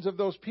actions of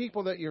those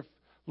people that you're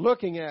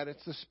looking at.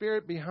 It's the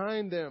Spirit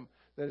behind them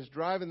that is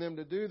driving them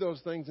to do those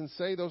things and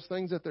say those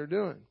things that they're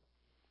doing.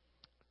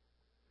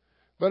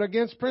 "But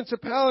against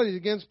principalities,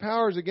 against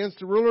powers, against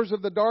the rulers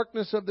of the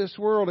darkness of this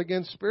world,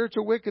 against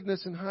spiritual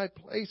wickedness in high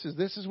places."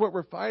 This is what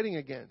we're fighting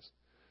against.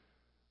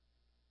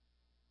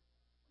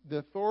 The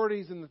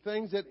authorities and the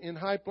things that in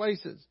high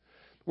places.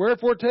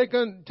 "Wherefore take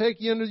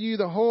ye unto you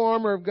the whole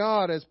armor of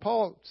God," as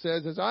Paul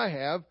says, "as I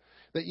have,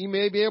 that ye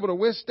may be able to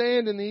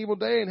withstand in the evil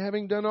day, and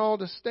having done all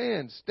to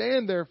stand.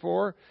 Stand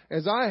therefore,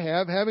 as I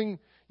have, having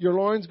your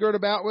loins girt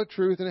about with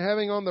truth, and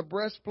having on the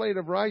breastplate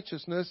of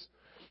righteousness,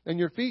 and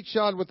your feet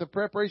shod with the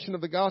preparation of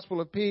the gospel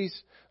of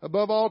peace,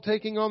 above all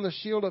taking on the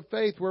shield of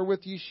faith,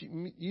 wherewith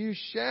you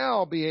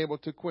shall be able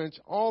to quench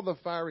all the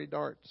fiery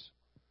darts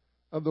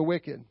of the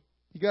wicked."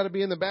 You got to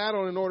be in the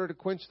battle in order to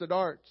quench the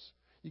darts.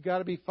 You got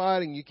to be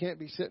fighting. You can't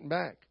be sitting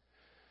back.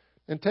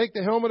 "And take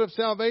the helmet of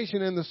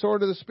salvation and the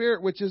sword of the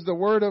Spirit, which is the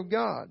word of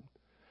God,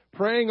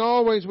 praying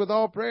always with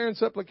all prayer and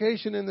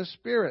supplication in the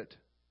Spirit."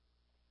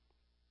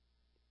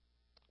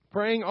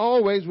 Praying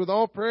always with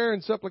all prayer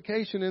and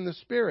supplication in the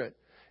Spirit,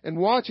 and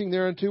watching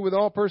thereunto with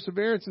all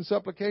perseverance and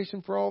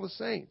supplication for all the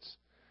saints.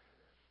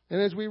 And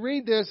as we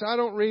read this, I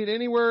don't read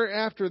anywhere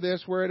after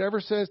this where it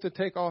ever says to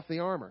take off the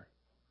armor.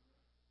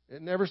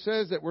 It never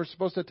says that we're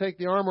supposed to take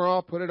the armor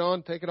off, put it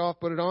on, take it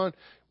off, put it on.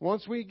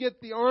 Once we get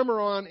the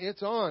armor on,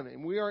 it's on,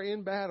 and we are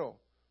in battle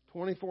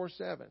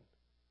 24/7.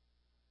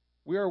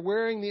 We are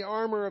wearing the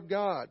armor of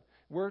God.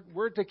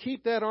 We're to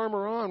keep that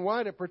armor on.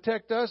 Why? To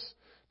protect us,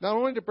 not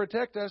only to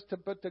protect us,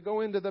 but to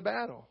go into the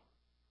battle.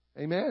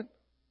 Amen?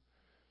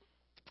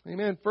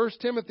 Amen. 1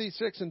 Timothy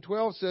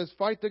 6:12 says,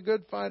 "Fight the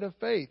good fight of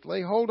faith.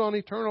 Lay hold on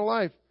eternal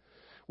life,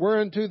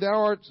 whereunto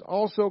thou art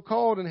also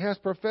called, and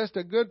hast professed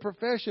a good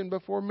profession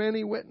before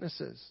many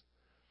witnesses."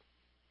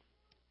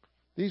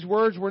 These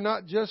words were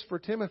not just for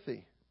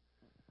Timothy.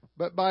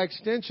 But by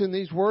extension,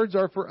 these words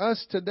are for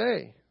us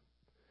today.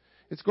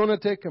 It's going to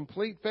take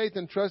complete faith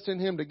and trust in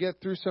Him to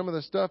get through some of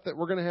the stuff that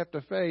we're going to have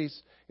to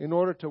face in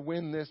order to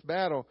win this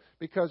battle.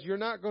 Because you're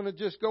not going to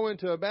just go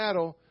into a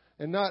battle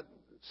and not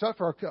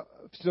suffer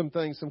some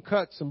things, some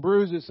cuts, some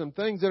bruises, some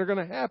things that are going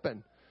to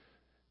happen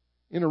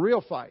in a real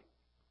fight.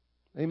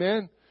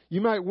 Amen? You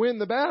might win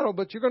the battle,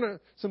 but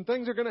some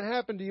things are going to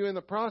happen to you in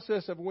the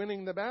process of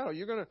winning the battle.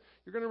 You're going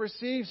to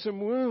receive some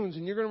wounds,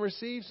 and you're going to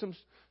receive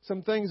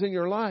some things in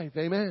your life.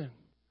 Amen?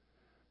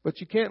 But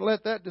you can't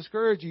let that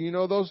discourage you. You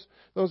know,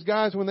 those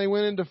guys, when they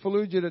went into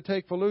Fallujah to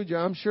take Fallujah,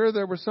 I'm sure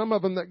there were some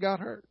of them that got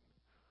hurt.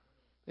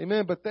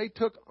 Amen. But they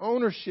took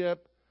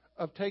ownership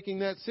of taking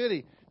that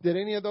city. Did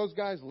any of those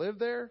guys live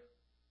there?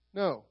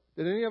 No.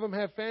 Did any of them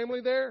have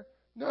family there?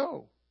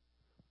 No.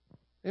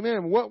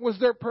 Amen. What was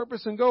their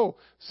purpose and goal?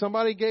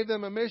 Somebody gave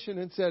them a mission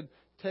and said,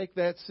 take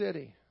that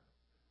city.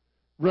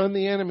 Run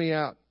the enemy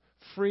out.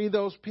 Free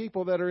those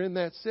people that are in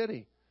that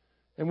city.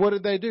 And what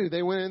did they do?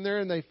 They went in there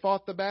and they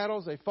fought the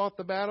battles.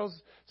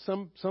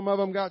 Some of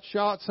them got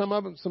shot.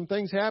 Some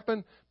things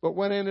happened. But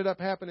what ended up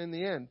happening in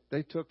the end?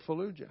 They took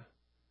Fallujah.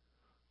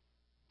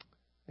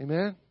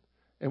 Amen?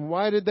 And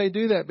why did they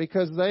do that?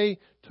 Because they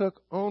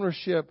took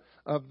ownership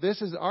of this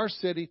is our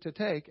city to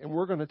take, and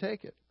we're going to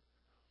take it.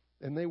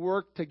 And they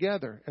worked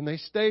together, and they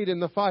stayed in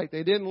the fight.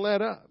 They didn't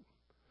let up.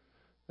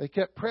 They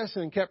kept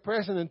pressing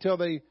until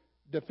they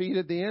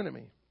defeated the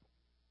enemy.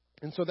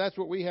 And so that's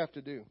what we have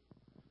to do.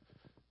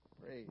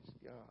 Praise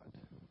God.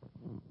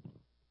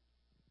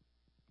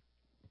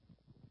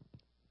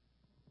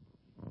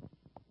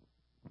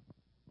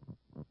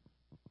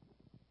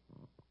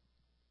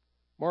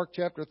 Mark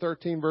chapter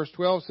 13, verse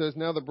 12 says,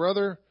 Now the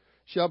brother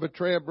shall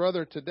betray a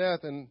brother to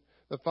death, and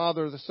the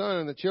father the son,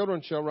 and the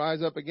children shall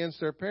rise up against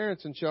their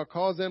parents, and shall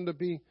cause them to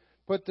be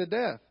put to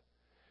death.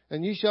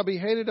 And ye shall be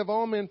hated of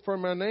all men for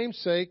my name's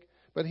sake,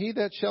 but he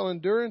that shall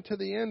endure unto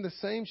the end, the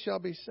same shall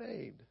be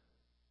saved.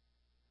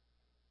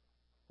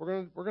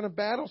 We're going to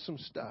battle some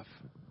stuff.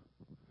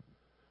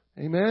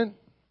 Amen?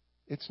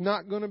 It's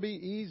not going to be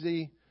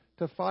easy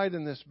to fight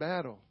in this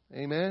battle.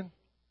 Amen?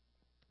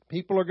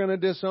 People are going to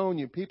disown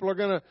you. People are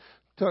going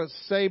to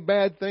say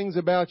bad things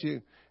about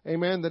you.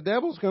 Amen? The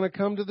devil's going to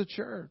come to the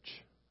church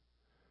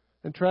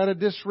and try to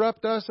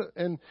disrupt us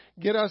and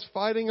get us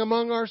fighting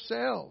among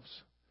ourselves.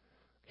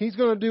 He's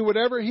going to do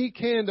whatever he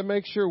can to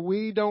make sure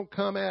we don't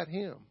come at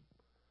him.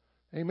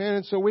 Amen?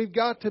 And so we've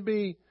got to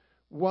be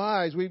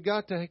wise. We've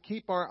got to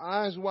keep our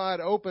eyes wide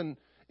open,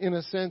 in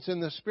a sense,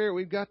 in the Spirit.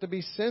 We've got to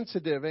be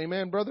sensitive.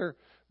 Amen. Brother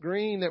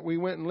Green, that we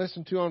went and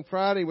listened to on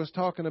Friday, was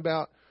talking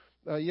about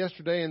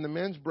yesterday in the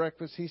men's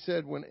breakfast. He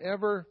said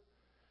whenever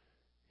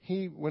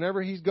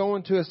he's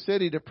going to a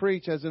city to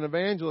preach as an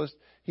evangelist,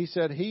 he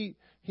said he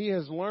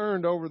has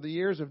learned over the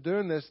years of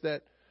doing this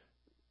that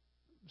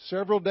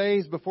several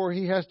days before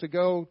he has to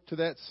go to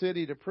that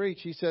city to preach,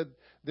 he said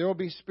there will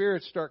be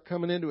spirits start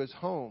coming into his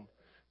home,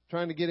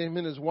 trying to get him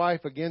and his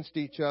wife against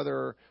each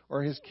other,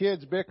 or his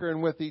kids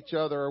bickering with each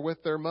other or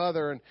with their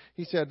mother. And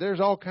he said there's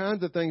all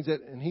kinds of things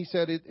and he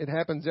said it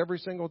happens every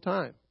single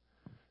time.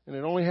 And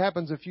it only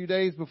happens a few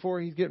days before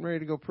he's getting ready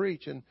to go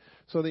preach. And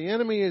so the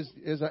enemy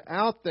is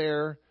out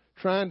there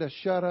trying to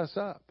shut us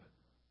up.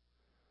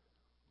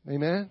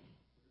 Amen?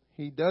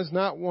 He does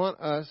not want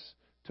us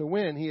to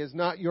win. He is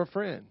not your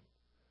friend.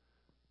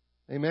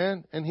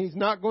 Amen? And he's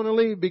not going to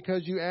leave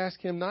because you ask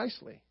him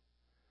nicely.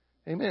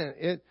 Amen.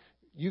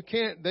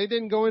 They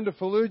didn't go into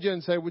Fallujah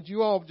and say, would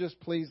you all just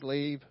please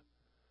leave?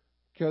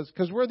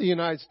 Because we're the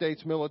United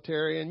States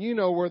military, and you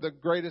know we're the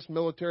greatest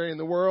military in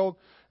the world,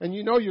 and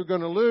you know you're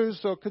going to lose,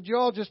 so could you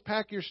all just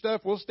pack your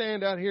stuff? We'll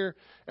stand out here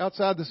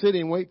outside the city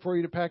and wait for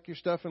you to pack your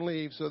stuff and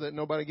leave so that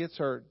nobody gets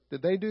hurt.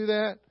 Did they do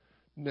that?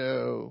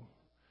 No.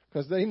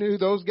 Because they knew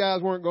those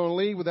guys weren't going to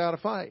leave without a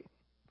fight.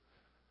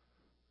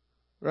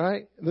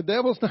 Right? The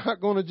devil's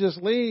not going to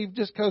just leave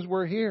just because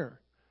we're here.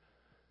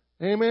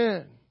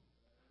 Amen.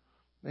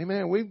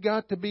 Amen. We've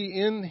got to be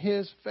in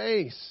his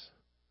face.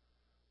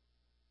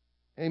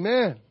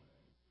 Amen.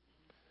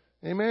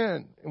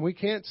 Amen. And we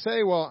can't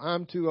say, well,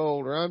 I'm too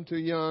old or I'm too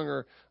young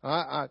or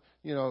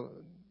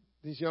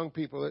these young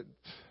people that,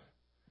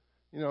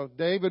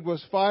 David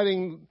was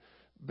fighting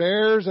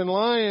bears and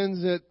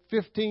lions at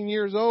 15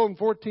 years old and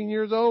 14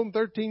 years old and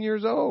 13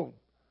 years old.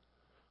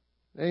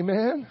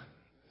 Amen.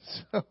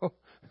 So,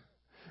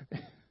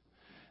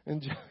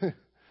 and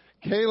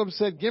Caleb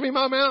said, give me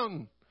my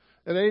mountain.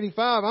 At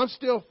 85, I'm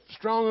still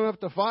strong enough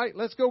to fight.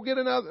 Let's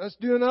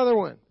do another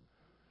one.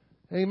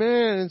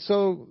 Amen. And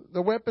so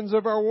the weapons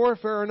of our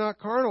warfare are not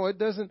carnal.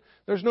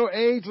 There's no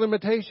age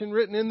limitation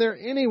written in there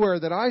anywhere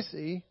that I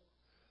see.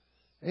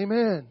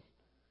 Amen.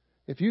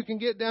 If you can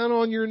get down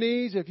on your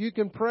knees, if you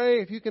can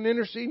pray, if you can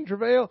intercede and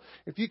travail,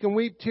 if you can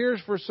weep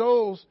tears for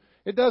souls,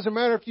 it doesn't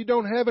matter if you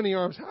don't have any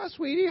arms. Hi,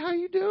 sweetie, how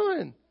you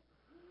doing?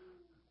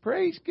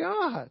 Praise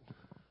God.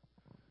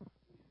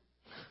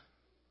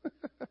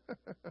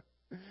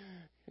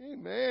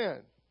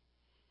 Amen.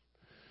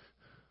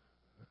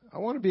 I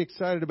want to be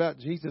excited about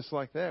Jesus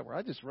like that, where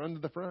I just run to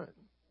the front.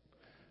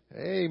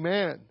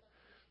 Amen.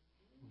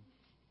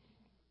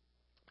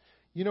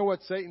 You know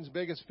what Satan's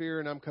biggest fear,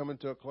 and I'm coming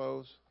to a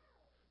close.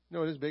 You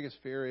know what his biggest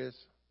fear is?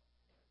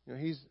 You know,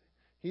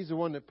 he's the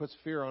one that puts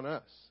fear on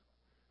us.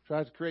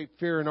 Tries to create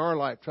fear in our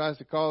life. Tries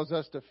to cause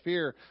us to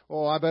fear.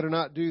 Oh, I better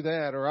not do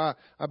that, or I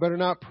better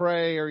not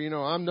pray, or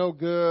I'm no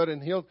good.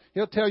 And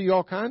he'll tell you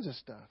all kinds of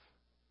stuff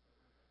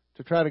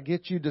to try to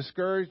get you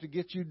discouraged, to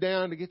get you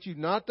down, to get you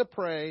not to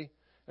pray,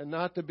 and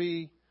not to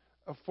be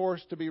a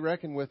force to be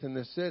reckoned with in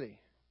this city,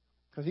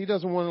 because he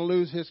doesn't want to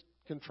lose his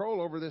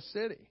control over this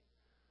city,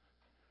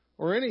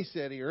 or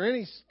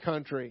any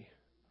country.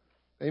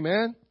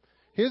 Amen?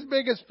 His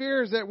biggest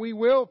fear is that we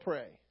will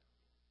pray,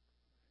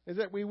 is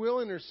that we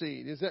will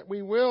intercede, is that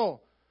we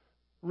will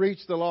reach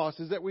the lost,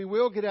 is that we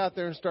will get out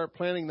there and start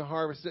planting the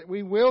harvest, that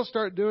we will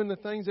start doing the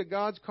things that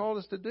God's called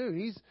us to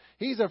do.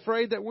 He's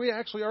afraid that we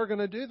actually are going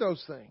to do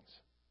those things.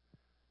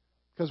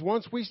 Because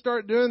once we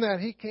start doing that,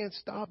 He can't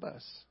stop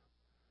us.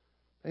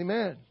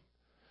 Amen.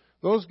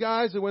 Those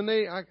guys, when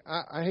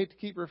I hate to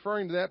keep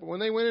referring to that, but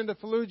when they went into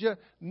Fallujah,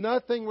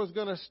 nothing was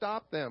going to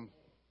stop them.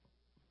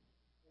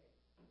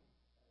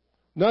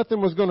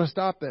 Nothing was going to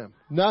stop them.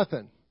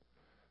 Nothing.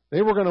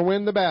 They were going to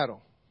win the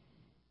battle.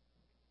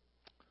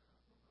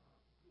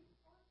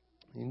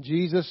 In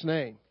Jesus'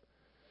 name.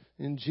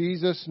 In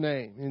Jesus'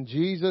 name. In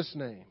Jesus'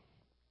 name.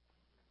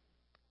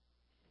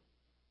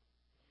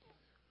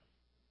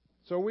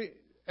 So we,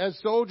 as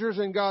soldiers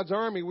in God's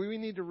army, we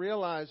need to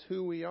realize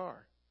who we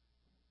are.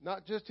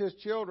 Not just His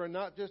children,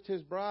 not just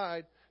His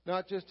bride,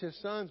 not just His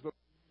sons, but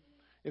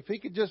if He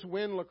could just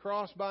win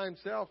lacrosse by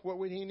Himself, what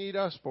would He need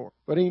us for?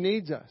 But He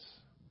needs us.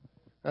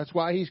 That's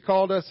why He's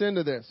called us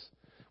into this.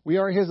 We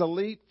are His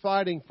elite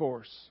fighting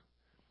force.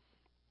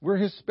 We're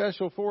His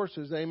special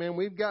forces, amen.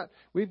 We've got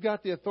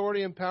the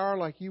authority and power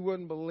like you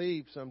wouldn't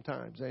believe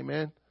sometimes,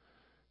 amen.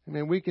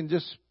 Amen. We can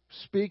just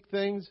speak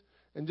things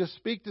and just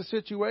speak to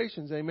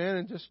situations,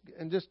 amen,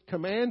 and just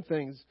command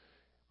things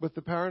with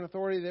the power and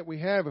authority that we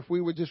have, if we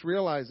would just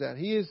realize that.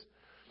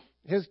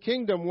 His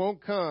kingdom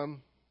won't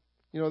come.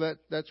 You know,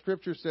 that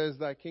scripture says,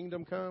 Thy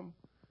kingdom come,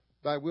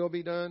 Thy will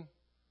be done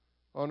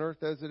on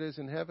earth as it is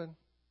in heaven.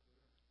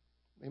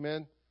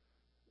 Amen.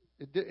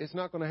 It's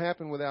not going to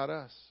happen without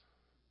us.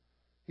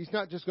 He's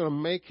not just going to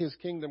make His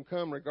kingdom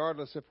come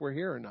regardless if we're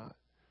here or not.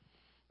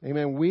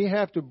 Amen. We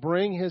have to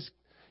bring His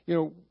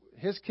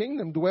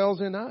kingdom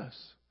dwells in us.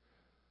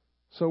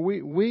 So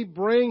we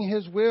bring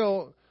His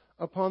will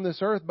upon this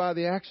earth by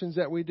the actions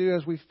that we do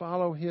as we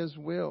follow His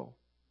will.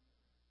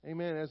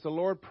 Amen. As the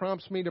Lord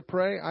prompts me to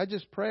pray, I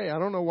just pray. I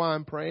don't know why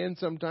I'm praying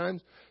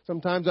sometimes.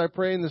 Sometimes I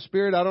pray in the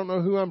Spirit. I don't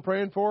know who I'm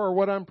praying for or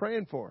what I'm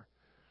praying for.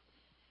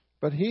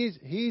 But He's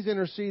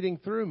interceding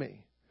through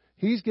me.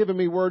 He's given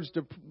me words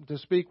to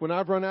speak. When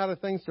I've run out of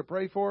things to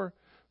pray for,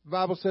 the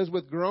Bible says,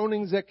 with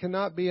groanings that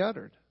cannot be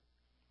uttered.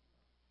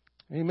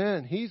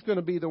 Amen. He's going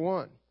to be the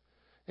one.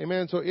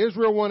 Amen. So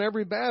Israel won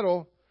every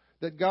battle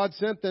that God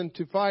sent them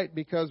to fight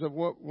because of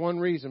one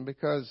reason.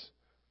 Because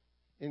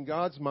in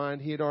God's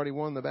mind, He had already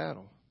won the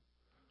battle.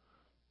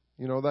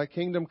 You know, Thy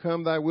kingdom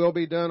come, Thy will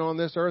be done on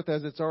this earth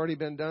as it's already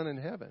been done in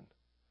heaven.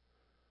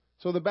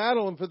 So the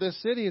battle for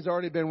this city has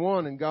already been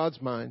won in God's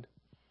mind.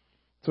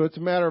 So it's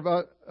a matter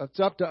of, it's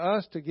up to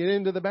us to get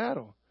into the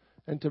battle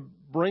and to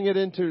bring it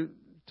into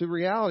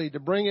reality, to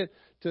bring it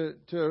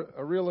to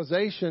a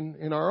realization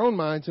in our own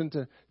minds and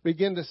to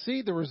begin to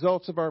see the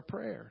results of our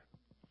prayer,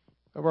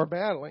 of our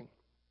battling.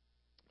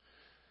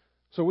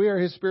 So we are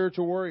His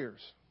spiritual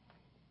warriors.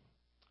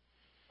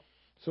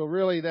 So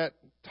really that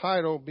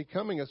title,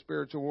 Becoming a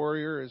Spiritual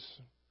Warrior,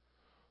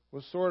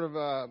 was sort of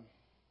I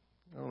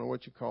don't know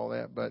what you call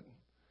that, but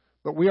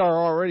we are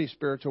already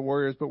spiritual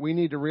warriors, but we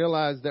need to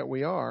realize that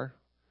we are.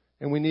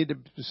 And we need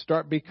to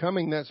start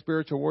becoming that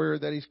spiritual warrior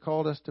that He's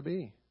called us to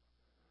be.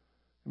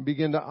 And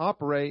begin to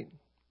operate.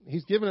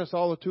 He's given us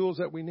all the tools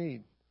that we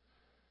need.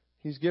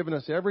 He's given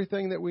us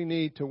everything that we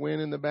need to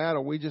win in the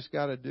battle. We just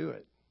got to do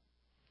it.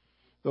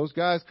 Those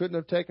guys couldn't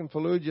have taken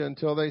Fallujah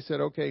until they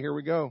said, okay, here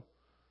we go.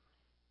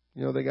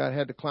 You know, they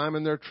had to climb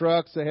in their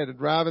trucks. They had to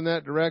drive in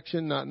that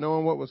direction, not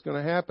knowing what was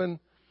going to happen.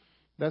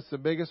 That's the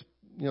biggest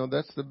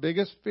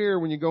fear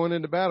when you're going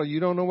into battle. You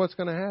don't know what's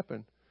going to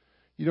happen.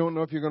 You don't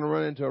know if you're going to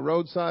run into a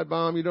roadside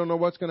bomb. You don't know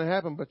what's going to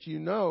happen. But you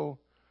know,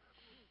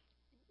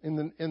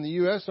 in the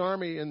U.S.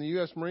 Army and the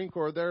U.S. Marine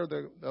Corps, they're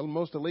the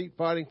most elite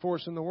fighting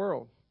force in the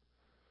world.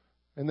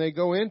 And they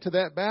go into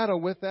that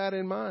battle with that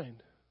in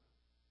mind.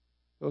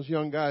 Those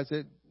young guys,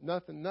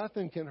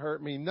 nothing can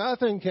hurt me.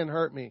 Nothing can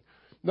hurt me.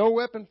 No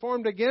weapon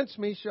formed against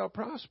me shall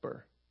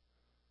prosper.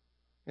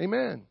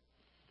 Amen.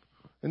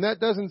 And that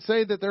doesn't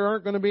say that there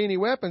aren't going to be any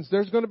weapons.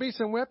 There's going to be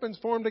some weapons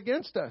formed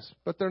against us,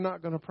 but they're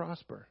not going to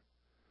prosper.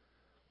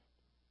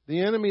 The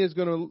enemy is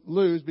going to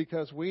lose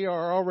because we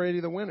are already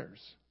the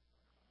winners.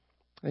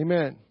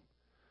 Amen.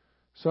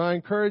 So I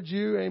encourage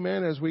you,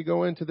 amen, as we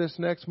go into this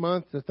next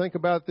month to think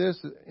about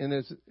this. And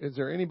is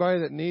there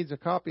anybody that needs a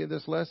copy of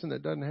this lesson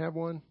that doesn't have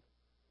one?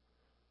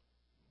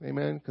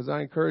 Amen. Because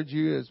I encourage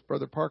you, as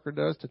Brother Parker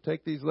does, to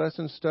take these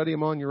lessons, study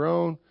them on your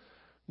own.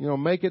 You know,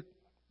 make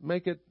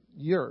it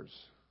yours.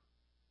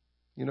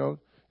 You know,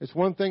 It's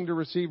one thing to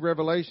receive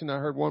revelation, I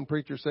heard one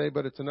preacher say,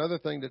 but it's another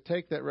thing to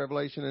take that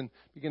revelation and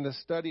begin to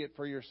study it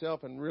for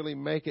yourself and really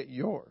make it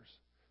yours.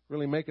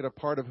 Really make it a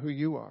part of who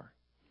you are.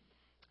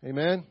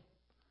 Amen?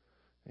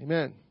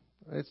 Amen.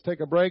 Let's take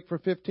a break for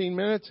 15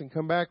 minutes and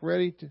come back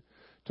ready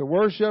to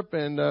worship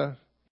and